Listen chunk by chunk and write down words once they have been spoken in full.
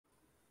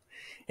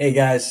Hey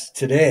guys,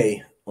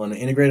 today on the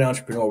Integrated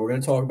Entrepreneur, we're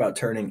going to talk about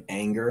turning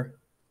anger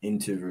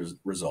into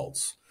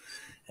results.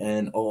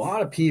 And a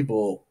lot of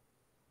people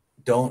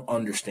don't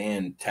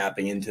understand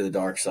tapping into the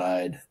dark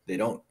side. They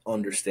don't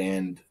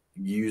understand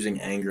using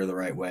anger the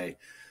right way.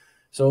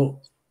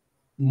 So,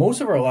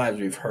 most of our lives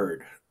we've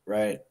heard,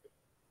 right?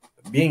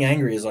 Being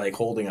angry is like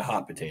holding a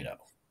hot potato.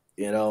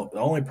 The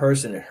only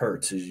person it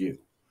hurts is you.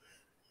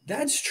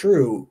 That's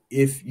true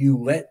if you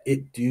let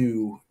it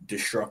do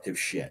destructive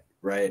shit,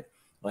 right?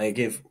 Like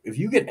if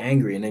you get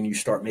angry and then you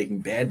start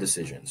making bad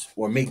decisions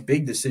or make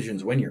big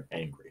decisions when you're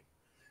angry,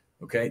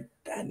 okay?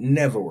 That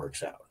never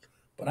works out.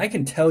 But I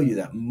can tell you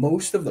that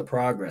most of the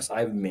progress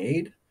I've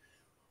made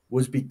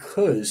was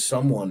because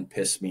someone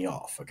pissed me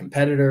off. A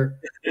competitor,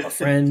 a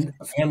friend,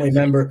 a family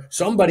member,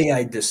 somebody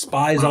I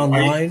despise My wife.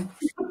 online.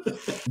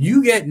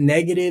 You get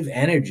negative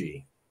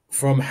energy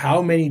from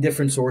how many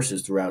different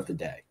sources throughout the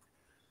day.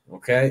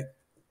 Okay?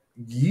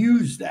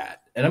 Use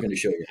that. And I'm going to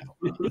show you how.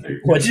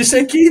 What'd you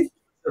say, Keith?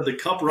 The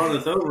cup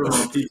runneth over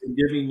on people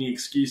giving me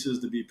excuses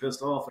to be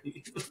pissed off.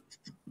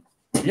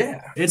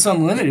 Yeah. It's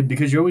unlimited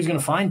because you're always going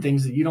to find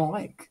things that you don't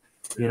like,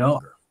 you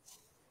know?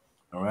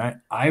 All right.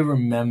 I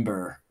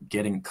remember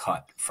getting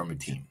cut from a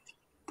team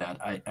that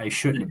I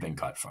shouldn't have been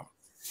cut from.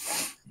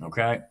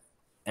 Okay.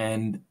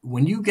 And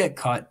when you get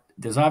cut,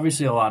 there's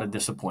obviously a lot of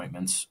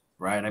disappointments,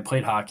 right? I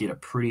played hockey at a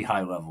pretty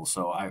high level.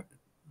 So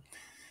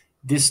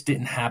this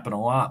didn't happen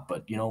a lot,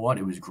 but you know what?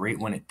 It was great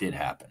when it did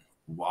happen.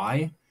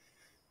 Why?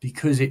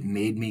 Because it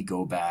made me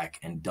go back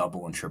and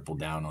double and triple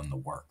down on the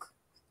work,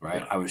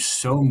 right? Yeah. I was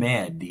so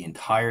mad the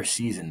entire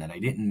season that I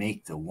didn't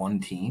make the one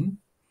team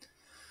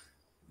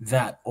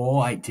that all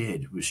I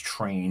did was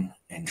train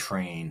and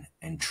train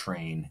and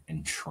train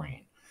and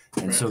train.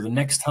 And Right. so the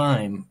next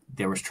time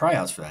there was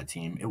tryouts for that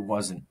team, it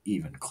wasn't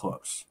even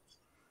close,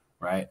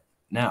 right?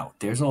 Now,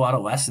 there's a lot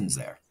of lessons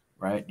there,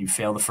 right? You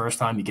fail the first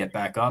time, you get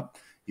back up,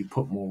 you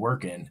put more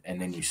work in, and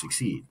then you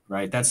succeed,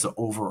 right? That's the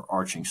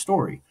overarching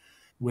story.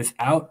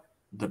 Without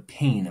the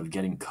pain of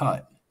getting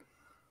cut,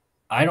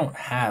 I don't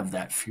have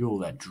that fuel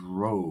that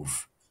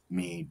drove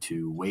me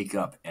to wake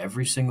up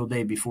every single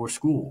day before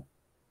school,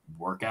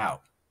 work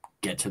out,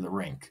 get to the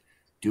rink,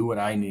 do what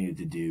I needed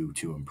to do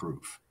to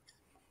improve.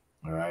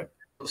 All right.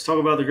 Let's talk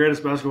about the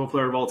greatest basketball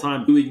player of all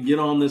time. We can get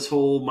on this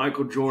whole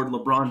Michael Jordan,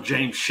 LeBron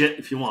James shit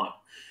if you want.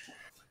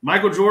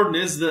 Michael Jordan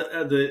is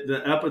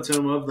the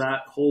epitome of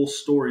that whole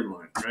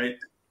storyline, right?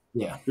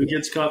 Yeah. Who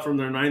gets cut from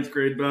their ninth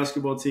grade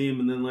basketball team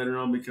and then later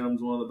on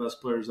becomes one of the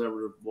best players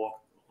ever to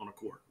walk on a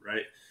court,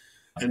 right?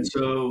 And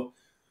so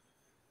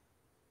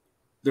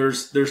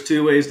there's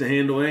two ways to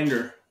handle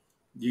anger.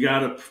 You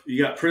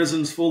got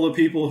prisons full of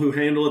people who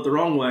handle it the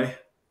wrong way,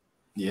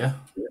 Yeah.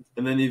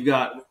 and then you've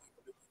got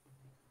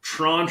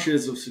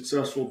tranches of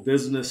successful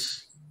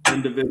business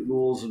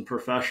individuals and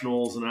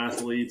professionals and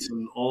athletes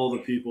and all the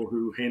people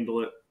who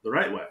handle it the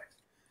right way,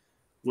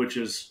 which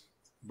is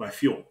by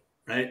fuel,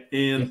 right? Yeah.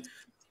 And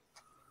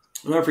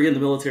I'll never forget the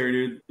military,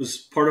 dude. It was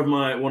part of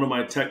one of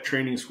my tech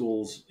training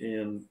schools,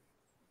 and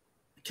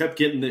kept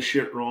getting this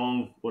shit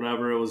wrong.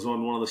 Whenever it was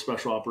on one of the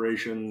special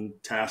operation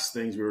task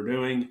things we were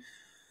doing,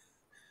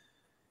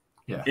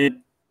 Yeah.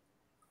 and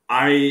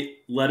I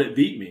let it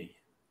beat me,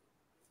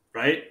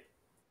 right?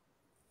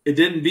 It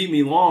didn't beat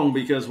me long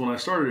because when I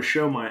started to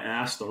show my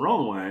ass the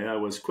wrong way, I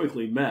was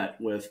quickly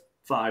met with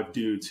five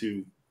dudes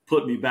who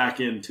put me back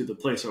into the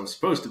place I was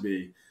supposed to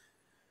be.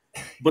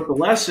 But the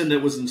lesson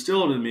that was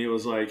instilled in me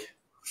was like,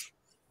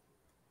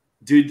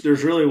 dude,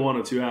 there's really one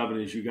of two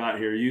avenues you got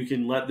here. You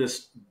can let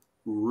this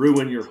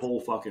ruin your whole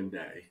fucking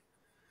day,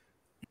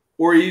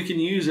 or you can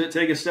use it,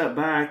 take a step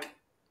back,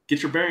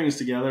 get your bearings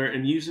together,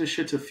 and use this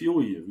shit to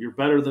fuel you. You're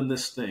better than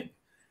this thing.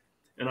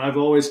 And I've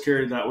always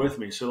carried that with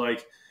me. So,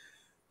 like,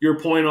 your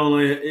point on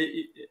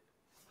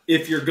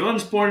if your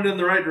gun's pointed in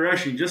the right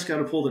direction, you just got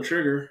to pull the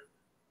trigger.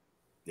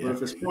 Yeah. But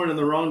if it's pointed in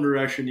the wrong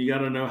direction, you got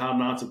to know how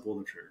not to pull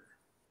the trigger,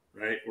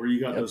 right? Or you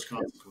got those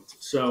consequences.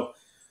 So,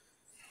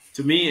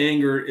 to me,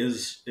 anger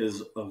is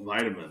a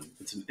vitamin.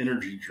 It's an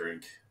energy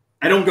drink.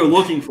 I don't go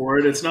looking for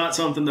it. It's not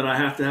something that I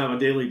have to have a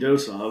daily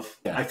dose of.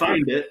 Yeah. I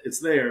find it, it's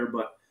there,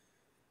 but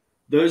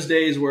those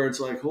days where it's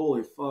like,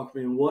 holy fuck,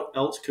 man, what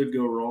else could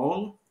go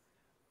wrong?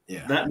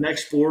 Yeah. That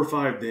next 4 or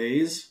 5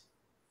 days,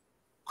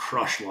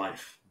 crush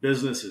life.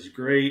 Business is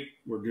great.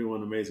 We're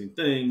doing amazing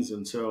things.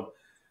 And so,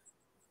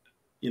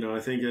 I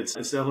think it's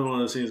definitely one of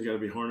those things that got to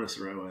be harnessed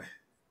the right way.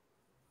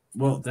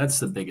 Well, that's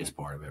the biggest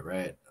part of it,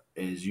 right?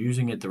 Is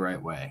using it the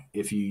right way.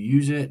 If you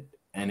use it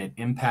and it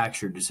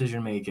impacts your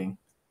decision making,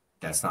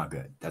 that's not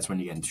good. That's when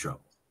you get into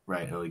trouble,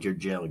 right? Like your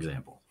jail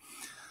example.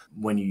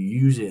 When you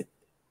use it,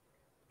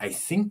 I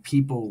think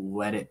people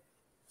let it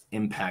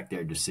impact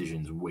their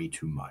decisions way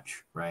too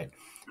much, right?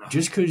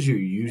 Just because you're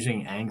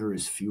using anger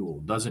as fuel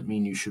doesn't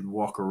mean you should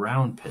walk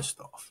around pissed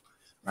off,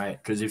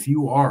 right? Because if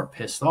you are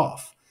pissed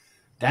off,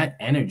 that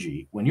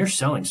energy, when you're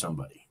selling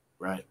somebody,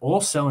 right,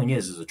 all selling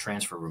is a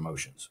transfer of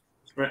emotions.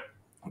 Right.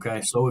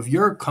 Okay. So if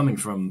you're coming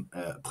from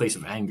a place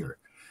of anger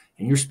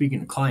and you're speaking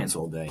to clients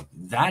all day,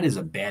 that is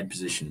a bad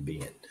position to be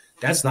in.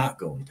 That's not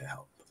going to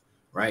help.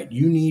 right?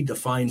 You need to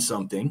find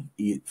something.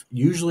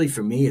 Usually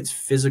for me, it's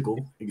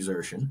physical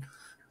exertion.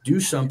 Do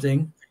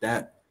something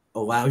that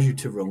allows you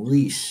to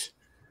release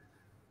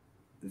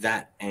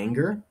that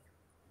anger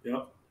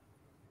Yep.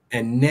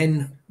 and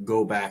then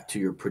go back to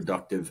your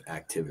productive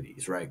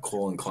activities, right?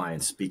 Calling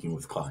clients, speaking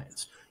with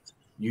clients.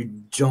 You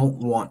don't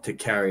want to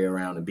carry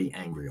around and be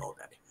angry all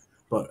day.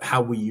 But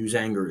how we use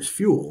anger as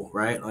fuel,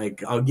 right?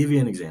 Like, I'll give you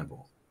an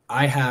example.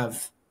 I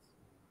have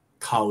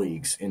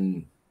colleagues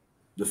in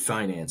the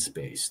finance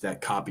space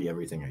that copy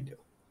everything I do.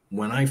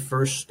 When I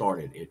first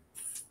started, it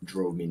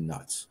drove me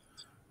nuts.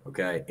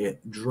 Okay.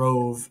 It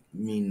drove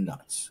me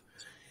nuts.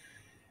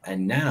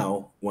 And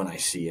now when I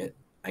see it,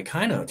 I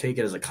kind of take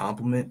it as a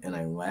compliment and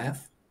I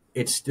laugh.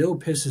 It still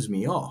pisses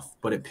me off,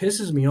 but it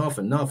pisses me off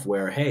enough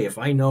where, hey, if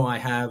I know I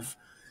have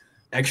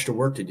extra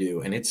work to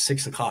do and it's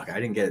 6 o'clock, I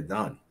didn't get it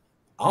done,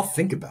 I'll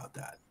think about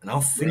that. And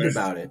I'll think Right.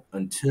 about it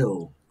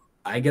until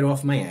I get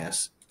off my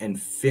ass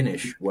and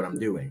finish what I'm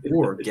doing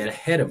or get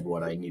ahead of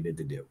what I needed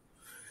to do.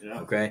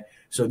 Yeah. Okay.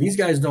 So these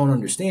guys don't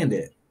understand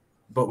it.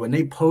 But when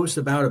they post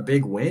about a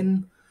big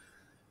win,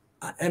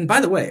 and by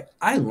the way,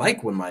 I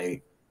like when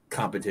my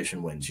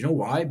competition wins. You know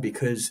why?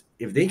 Because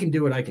if they can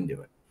do it, I can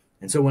do it.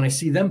 And so when I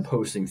see them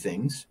posting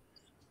things,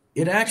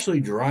 it actually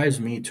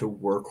drives me to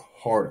work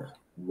harder.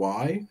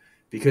 Why?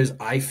 Because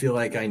I feel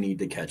like I need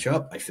to catch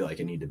up. I feel like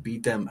I need to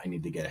beat them. I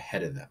need to get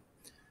ahead of them.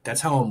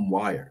 That's how I'm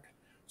wired.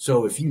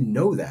 So if you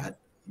know that,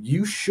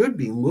 you should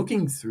be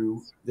looking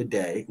through the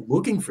day,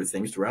 looking for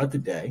things throughout the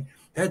day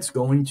that's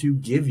going to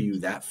give you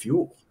that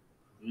fuel.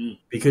 Mm.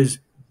 Because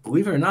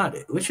believe it or not,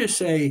 let's just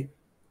say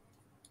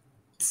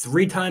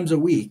 3 times a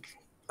week,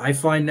 I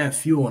find that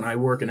fuel and I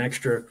work an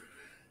extra,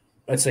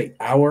 let's say,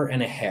 hour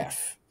and a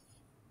half.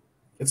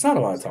 It's not a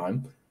lot of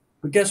time,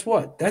 but guess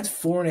what? That's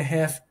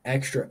 4.5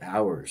 extra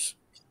hours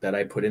that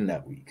I put in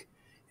that week.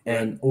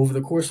 And Right. over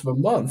the course of a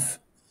month,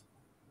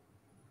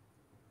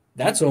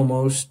 that's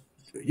almost,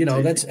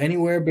 that's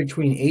anywhere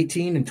between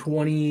 18 and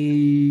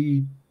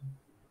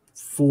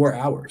 24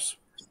 hours.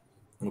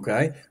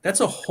 Okay. That's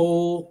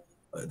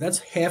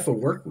half a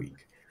work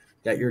week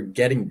that you're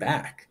getting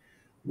back.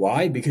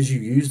 Why? Because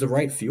you use the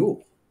right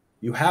fuel.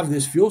 You have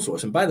this fuel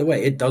source. And by the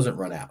way, it doesn't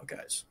run out,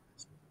 guys.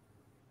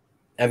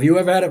 Have you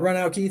ever had it run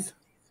out, Keith?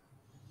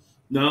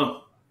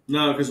 No,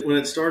 because when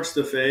it starts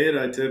to fade,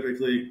 I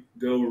typically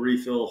go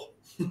refill.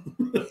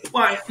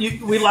 Well,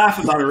 we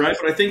laugh about it, right?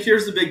 But I think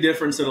here's the big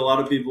difference that a lot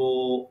of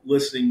people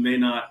listening may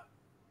not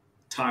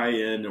tie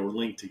in or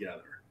link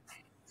together.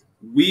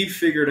 We've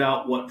figured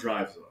out what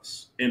drives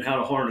us and how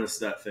to harness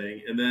that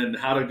thing, and then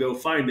how to go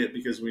find it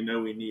because we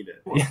know we need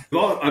it. Yeah.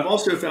 I've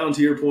also found,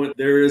 to your point,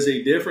 there is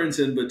a difference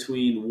in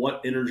between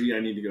what energy I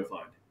need to go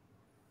find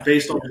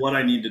based on what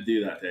I need to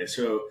do that day.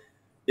 So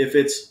if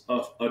it's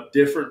a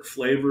different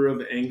flavor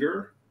of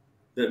anger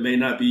that may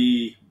not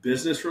be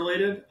business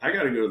related, I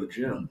got to go to the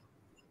gym,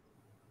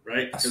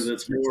 right? Because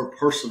it's more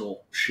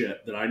personal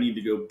shit that I need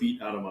to go beat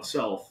out of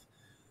myself.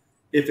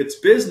 If it's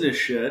business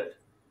shit,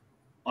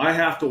 I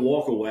have to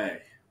walk away.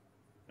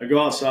 I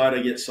go outside,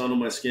 I get sun on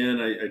my skin,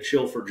 I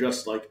chill for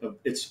just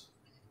it's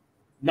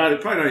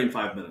probably not even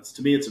 5 minutes.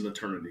 To me, it's an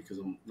eternity because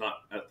I'm not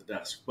at the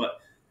desk.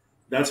 But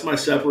that's my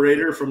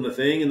separator from the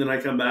thing, and then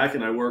I come back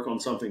and I work on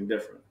something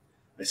different.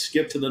 I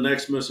skip to the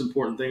next most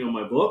important thing on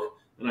my book,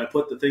 and I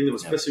put the thing that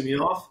was pissing me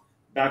off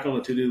back on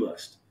the to-do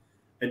list.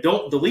 I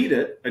don't delete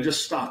it, I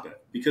just stop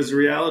it. Because the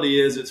reality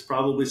is it's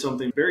probably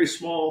something very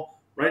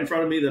small right in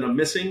front of me that I'm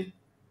missing,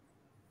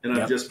 and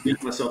I've just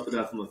beat myself to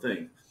death on the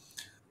thing.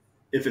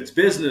 If it's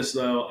business,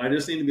 though, I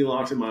just need to be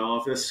locked in my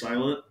office,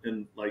 silent,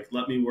 and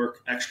let me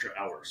work extra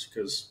hours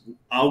because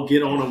I'll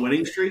get on a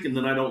winning streak and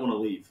then I don't want to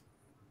leave.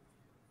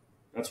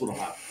 That's what'll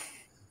happen,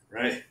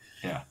 right?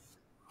 Yeah.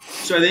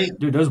 So I think,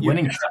 dude, those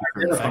winning streaks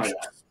are infectious.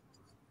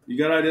 You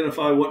got to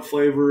identify what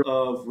flavor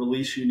of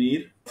release you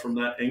need from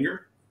that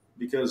anger,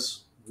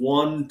 because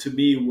one to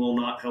me will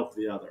not help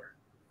the other.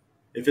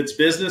 If it's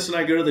business and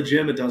I go to the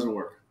gym, it doesn't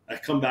work. I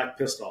come back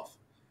pissed off,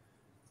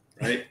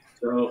 right?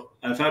 So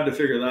I've had to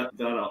figure that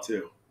out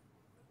too.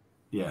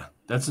 Yeah,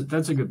 that's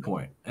a good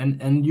point.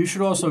 And you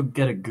should also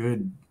get a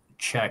good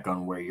check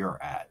on where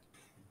you're at.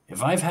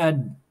 If I've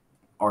had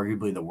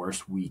arguably the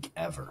worst week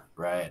ever,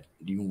 right?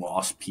 You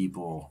lost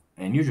people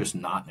and you're just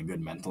not in a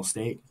good mental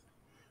state.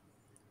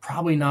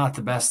 Probably not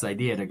the best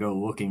idea to go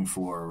looking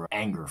for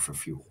anger for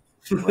fuel.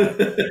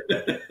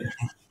 Right?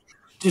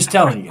 Just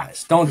telling you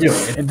guys, don't do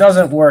it. It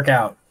doesn't work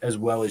out as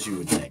well as you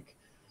would think.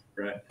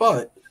 Right.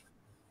 But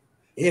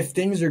if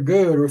things are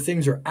good or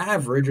things are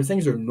average or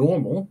things are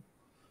normal,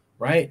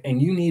 right,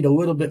 and you need a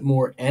little bit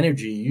more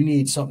energy, you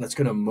need something that's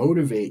going to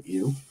motivate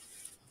you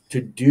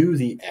to do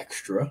the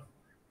extra,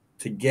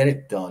 to get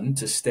it done,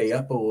 to stay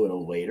up a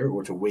little later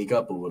or to wake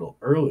up a little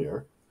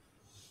earlier,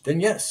 then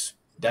yes,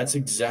 that's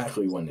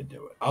exactly when to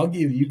do it. I'll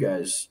give you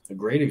guys a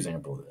great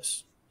example of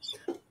this.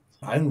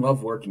 I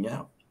love working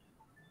out.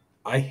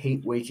 I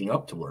hate waking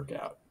up to work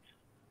out.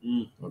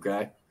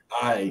 Okay?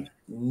 I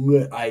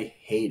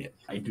hate it.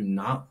 I do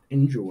not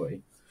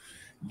enjoy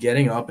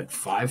getting up at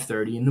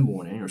 5:30 in the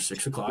morning or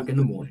 6 o'clock in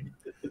the morning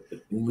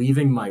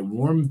leaving my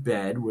warm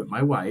bed with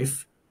my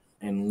wife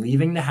and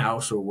leaving the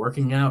house or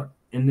working out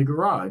in the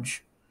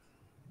garage,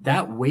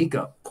 that wake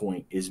up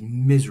point is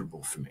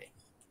miserable for me.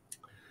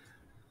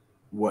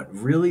 What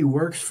really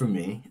works for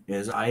me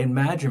is I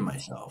imagine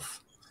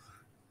myself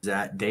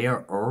that they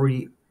are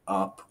already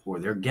up or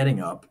they're getting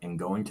up and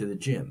going to the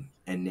gym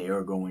and they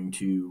are going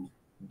to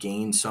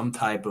gain some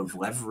type of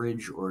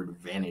leverage or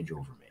advantage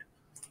over me.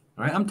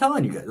 All right. I'm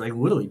telling you guys, like,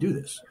 literally do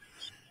this.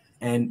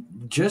 And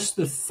just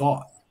the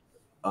thought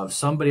of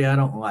somebody I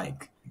don't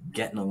like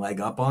getting a leg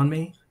up on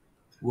me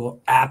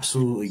will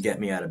absolutely get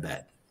me out of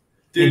bed.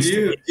 Dude,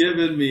 Instantly. you've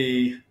given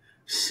me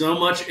so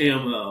much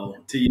ammo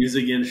to use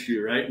against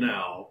you right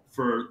now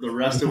for the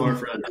rest of our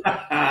friends.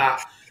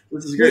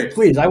 This is great.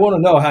 Please, I want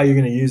to know how you're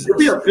going to use You'll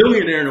be this. a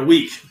billionaire in a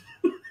week.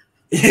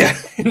 Yeah,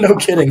 no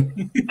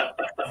kidding.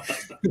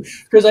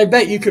 Because I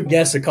bet you could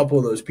guess a couple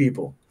of those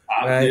people.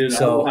 Right? Dude,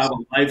 So, I will have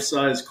a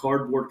life-size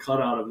cardboard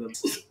cutout of them.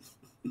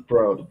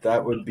 bro,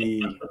 that would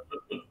be.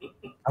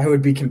 I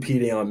would be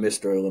competing on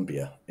Mr.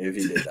 Olympia if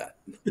you did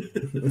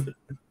that.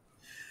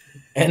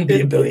 And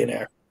be a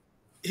billionaire.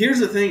 Here's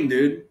the thing,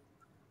 dude.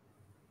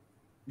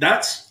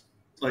 That's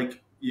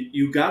like,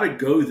 you got to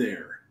go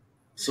there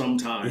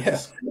sometimes. Yeah.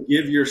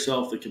 Give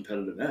yourself the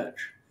competitive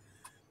edge.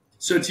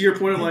 So to your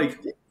point of like,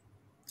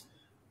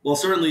 well,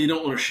 certainly you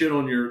don't want to shit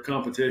on your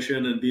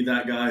competition and be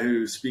that guy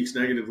who speaks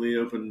negatively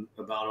open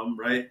about them,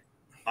 right?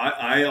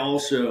 I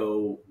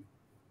also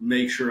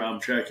make sure I'm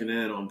checking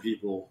in on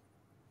people,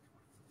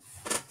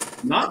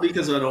 not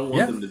because I don't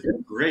want them to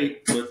do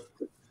great, but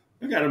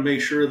I got to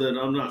make sure that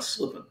I'm not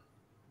slipping,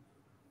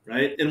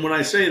 right? And when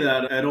I say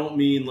that, I don't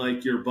mean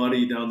like your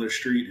buddy down the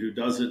street who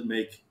doesn't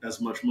make as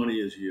much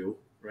money as you,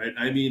 right?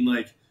 I mean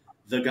like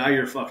the guy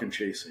you're fucking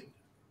chasing,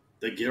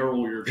 the girl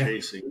you're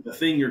chasing, the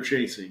thing you're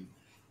chasing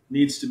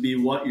needs to be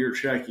what you're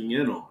checking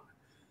in on.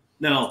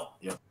 Now,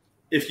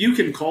 if you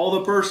can call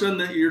the person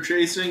that you're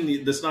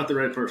chasing, that's not the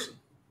right person.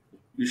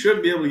 You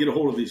shouldn't be able to get a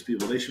hold of these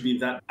people. They should be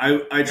that.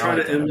 I try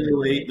to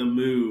emulate the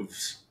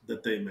moves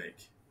that they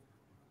make.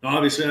 Now,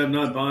 obviously, I'm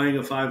not buying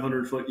a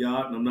 500-foot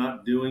yacht, and I'm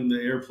not doing the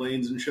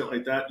airplanes and shit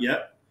like that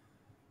yet.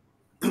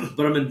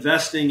 But I'm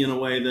investing in a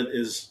way that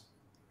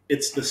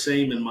it's the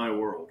same in my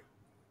world.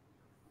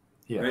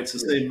 Yeah. Right? It's the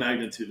same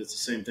magnitude. It's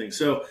the same thing.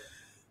 So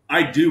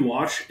I do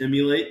watch,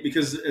 emulate,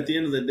 because at the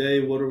end of the day,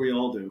 what do we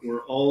all do?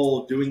 We're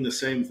all doing the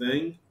same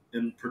thing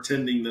and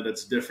pretending that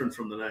it's different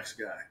from the next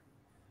guy,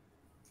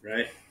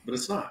 right? But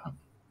it's not.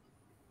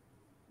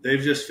 They've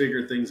just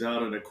figured things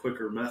out in a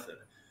quicker method.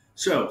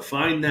 So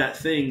find that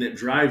thing that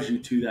drives you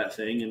to that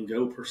thing and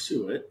go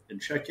pursue it and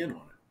check in on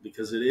it,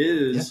 because it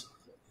is,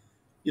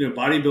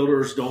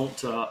 bodybuilders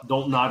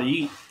don't not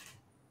eat.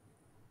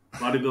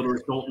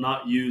 Bodybuilders don't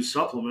not use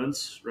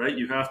supplements, right?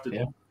 You have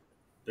to,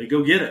 they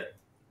go get it,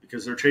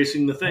 because they're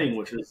chasing the thing,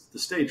 which is the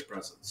stage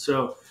presence.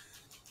 So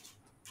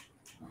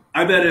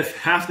I bet if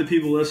half the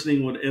people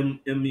listening would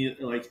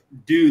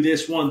do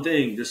this one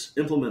thing, just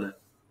implement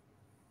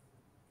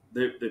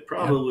it, they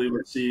probably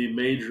would see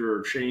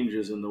major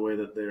changes in the way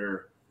that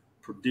they're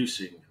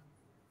producing,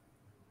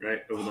 right,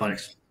 over the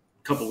next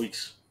couple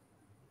weeks.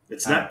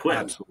 It's that quick.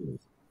 Absolutely.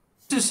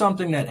 This is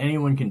something that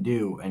anyone can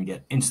do and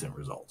get instant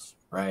results,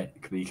 right?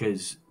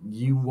 Because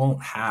you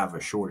won't have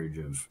a shortage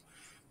of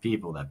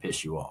people that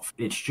piss you off.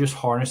 It's just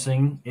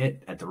harnessing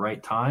it at the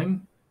right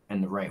time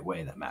and the right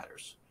way that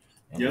matters.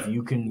 And if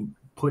you can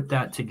put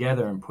that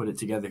together and put it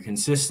together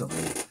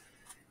consistently,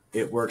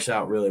 it works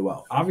out really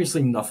well.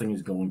 Obviously, nothing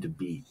is going to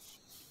beat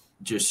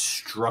just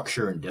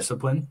structure and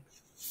discipline,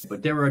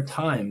 but there are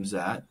times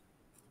that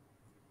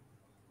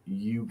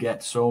you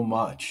get so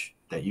much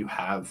that you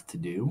have to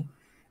do,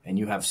 and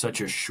you have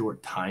such a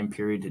short time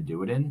period to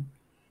do it in,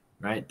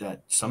 right?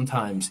 That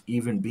sometimes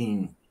even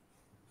being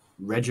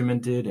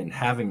regimented and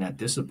having that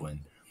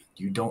discipline,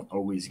 you don't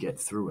always get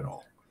through it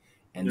all.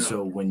 And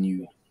so when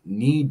you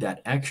need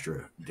that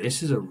extra,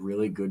 this is a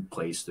really good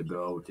place to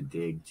go to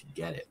dig to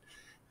get it.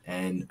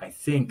 And I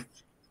think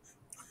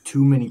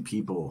too many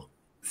people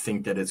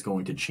think that it's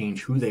going to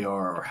change who they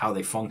are or how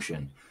they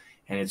function.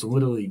 And it's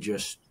literally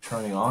just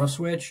turning on a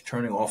switch,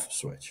 turning off a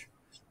switch,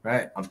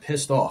 right? I'm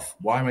pissed off.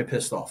 Why am I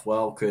pissed off?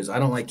 Well, because I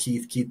don't like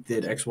Keith. Keith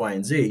did X, Y,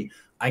 and Z.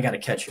 I got to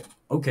catch him.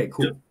 Okay,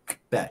 cool.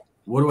 Bet.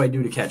 What do I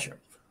do to catch him?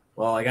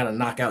 Well, I got to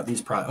knock out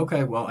these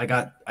Okay, well,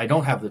 I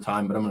don't have the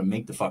time, but I'm going to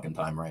make the fucking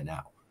time right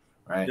now,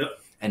 right?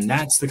 And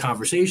that's the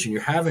conversation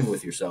you're having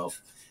with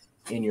yourself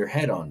in your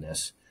head on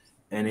this,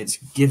 and it's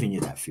giving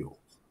you that fuel.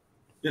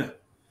 Yeah.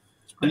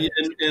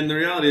 And the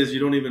reality is you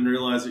don't even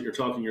realize that you're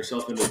talking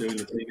yourself into doing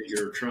the thing that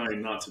you're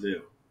trying not to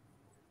do.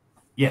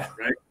 Yeah.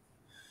 Right?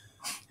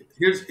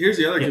 Here's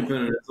the other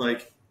component. It's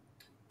like,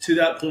 to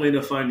that point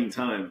of finding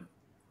time.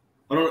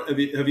 I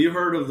don't have you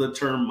heard of the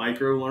term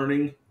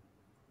micro-learning?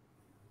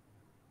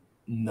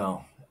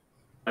 No.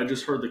 I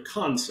just heard the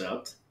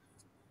concept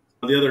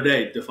the other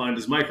day defined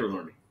as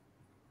micro-learning.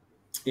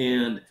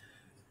 And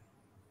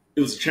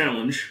it was a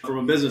challenge from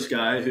a business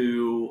guy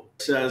who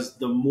says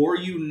the more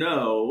you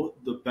know,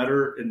 the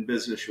better in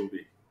business you'll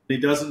be. He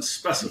doesn't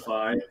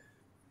specify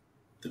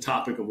the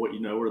topic of what you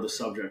know or the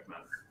subject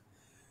matter.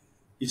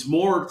 It's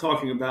more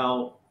talking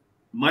about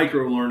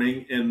micro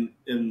learning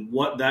and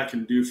what that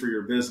can do for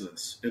your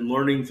business and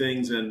learning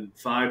things in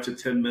 5 to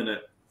 10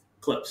 minute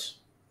clips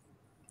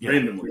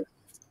randomly.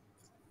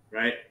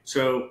 Right.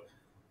 So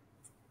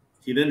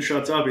he then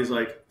shuts up. He's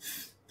like,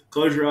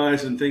 close your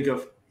eyes and think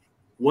of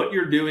what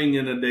you're doing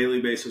in a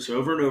daily basis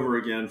over and over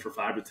again for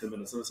 5 to 10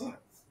 minutes at a time.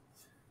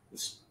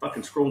 It's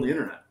fucking scrolling the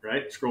internet,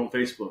 right? Scrolling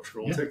Facebook,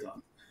 scrolling TikTok.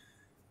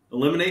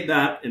 Eliminate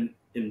that and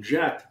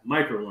inject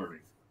micro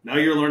learning. Now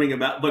you're learning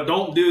about, but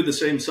don't do the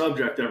same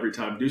subject every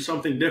time. Do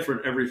something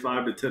different every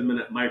 5 to 10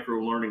 minute micro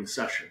learning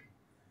session.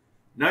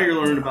 Now you're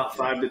learning about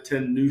 5 to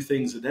 10 new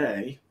things a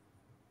day,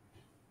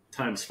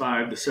 times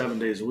 5 to 7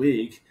 days a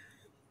week.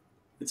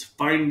 It's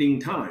finding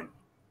time.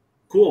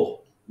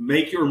 Cool.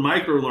 Make your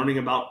micro learning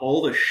about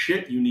all the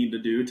shit you need to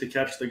do to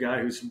catch the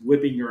guy who's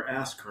whipping your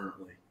ass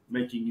currently,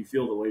 making you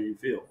feel the way you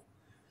feel,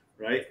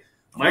 right?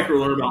 Micro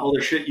learn about all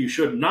the shit you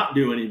should not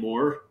do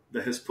anymore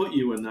that has put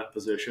you in that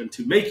position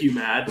to make you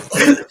mad.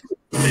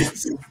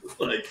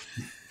 Like,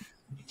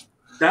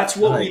 that's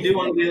what we do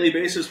on a daily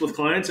basis with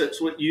clients.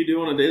 That's what you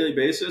do on a daily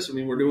basis. I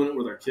mean, we're doing it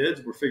with our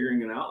kids. We're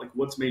figuring it out. Like,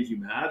 what's made you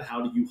mad?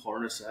 How do you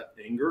harness that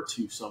anger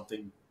to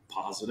something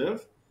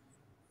positive?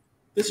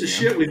 This is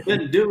shit we've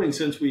been doing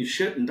since we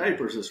shit in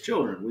diapers as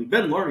children. We've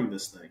been learning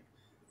this thing.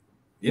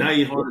 Now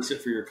you harness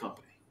it for your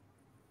company.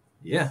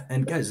 Yeah.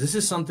 And guys, this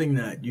is something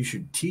that you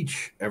should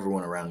teach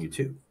everyone around you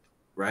too,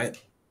 right?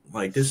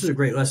 Like, this is a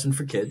great lesson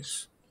for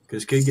kids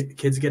because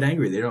kids get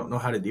angry. They don't know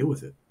how to deal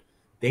with it.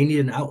 They need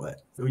an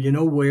outlet. So you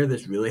know where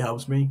this really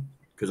helps me?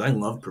 Because I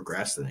love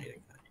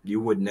procrastinating.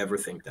 You would never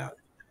think that.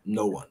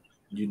 No one.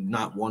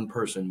 Not one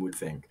person would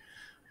think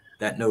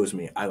that knows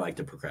me. I like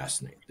to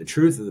procrastinate. The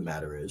truth of the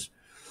matter is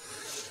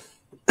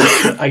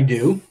I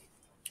do,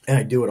 and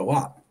I do it a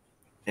lot.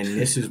 And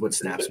this is what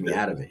snaps me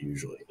out of it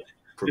usually.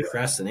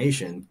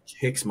 Procrastination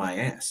kicks my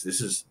ass.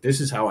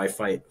 This is how I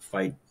fight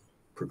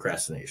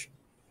procrastination,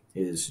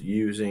 is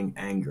using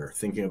anger,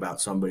 thinking about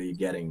somebody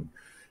getting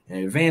an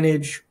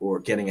advantage or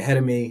getting ahead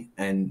of me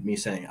and me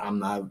saying,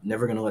 I'm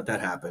never going to let that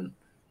happen.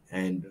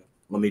 And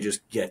let me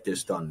just get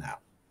this done now.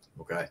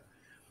 Okay.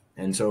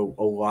 And so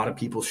a lot of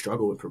people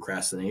struggle with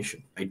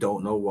procrastination. I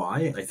don't know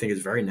why. I think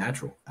it's very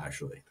natural,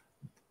 actually.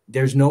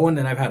 There's no one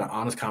that I've had an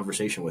honest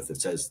conversation with that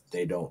says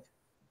they don't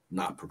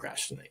not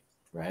procrastinate,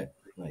 right?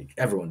 Like,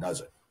 everyone does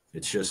it.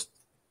 It's just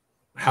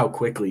how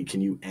quickly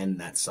can you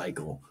end that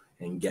cycle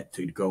and get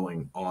to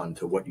going on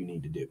to what you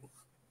need to do.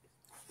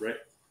 Right.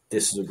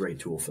 This is a great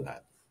tool for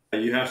that.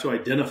 You have to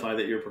identify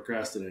that you're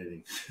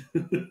procrastinating.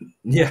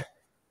 Yeah.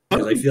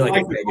 Because I feel like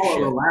I beg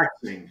shit.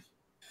 Relaxing.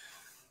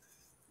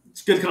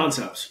 It's good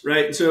concepts,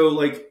 right? So,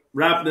 like,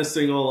 wrapping this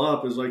thing all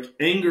up is like,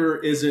 anger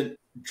isn't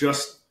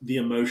just the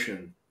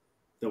emotion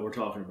that we're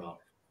talking about,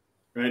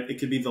 right? It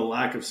could be the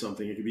lack of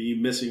something. It could be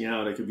you missing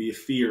out. It could be a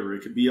fear.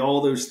 It could be all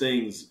those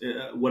things.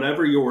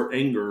 Whatever your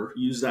anger,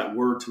 use that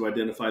word to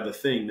identify the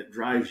thing that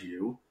drives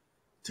you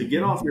to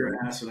get off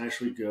your ass and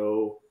actually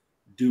go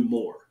do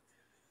more.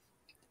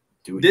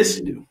 This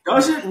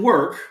doesn't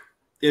work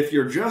if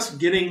you're just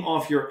getting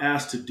off your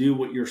ass to do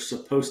what you're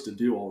supposed to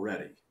do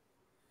already.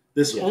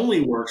 This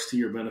only works to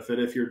your benefit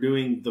if you're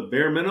doing the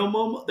bare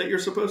minimum that you're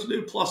supposed to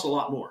do plus a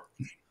lot more.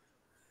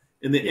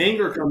 And the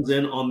anger comes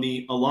in on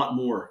the a lot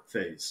more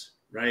phase,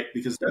 right?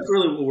 Because that's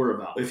really what we're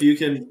about. If you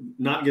can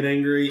not get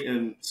angry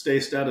and stay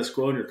status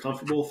quo and you're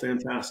comfortable,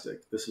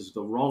 fantastic. This is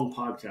the wrong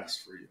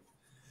podcast for you.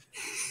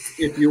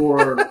 If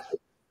you're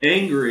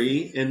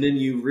angry and then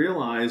you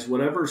realize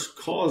whatever's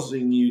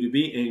causing you to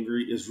be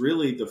angry is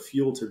really the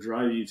fuel to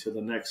drive you to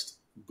the next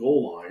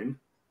goal line,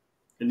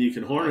 and you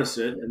can harness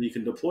it and you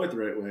can deploy it the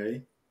right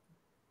way,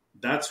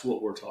 that's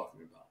what we're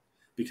talking about.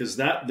 Because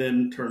that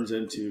then turns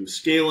into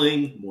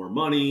scaling, more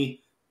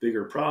money,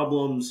 bigger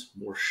problems,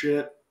 more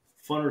shit,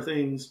 funner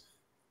things,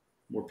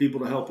 more people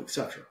to help,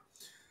 etc.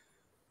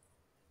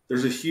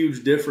 There's a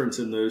huge difference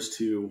in those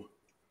two,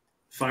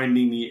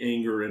 finding the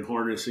anger and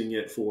harnessing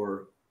it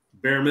for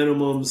bare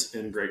minimums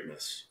and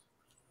greatness.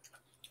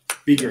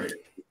 Be great.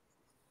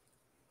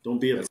 Don't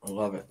be a... I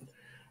love it.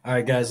 All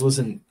right, guys,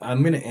 listen,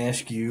 I'm going to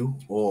ask you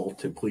all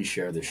to please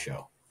share this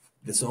show.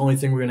 That's the only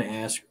thing we're going to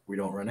ask. We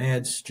don't run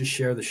ads. Just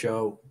share the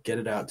show. Get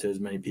it out to as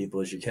many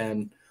people as you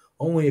can.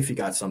 Only if you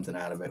got something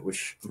out of it,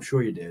 which I'm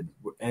sure you did.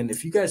 And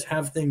if you guys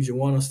have things you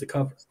want us to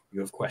cover,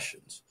 you have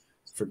questions.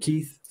 For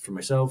Keith, for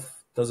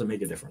myself, doesn't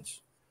make a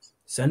difference.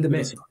 Send them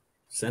in.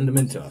 Send them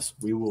in to us.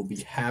 We will be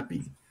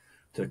happy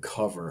to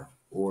cover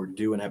or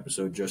do an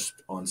episode just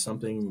on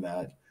something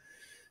that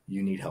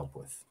you need help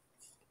with.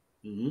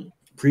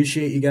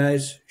 Appreciate you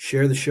guys.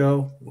 Share the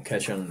show. We'll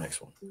catch you on the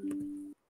next one.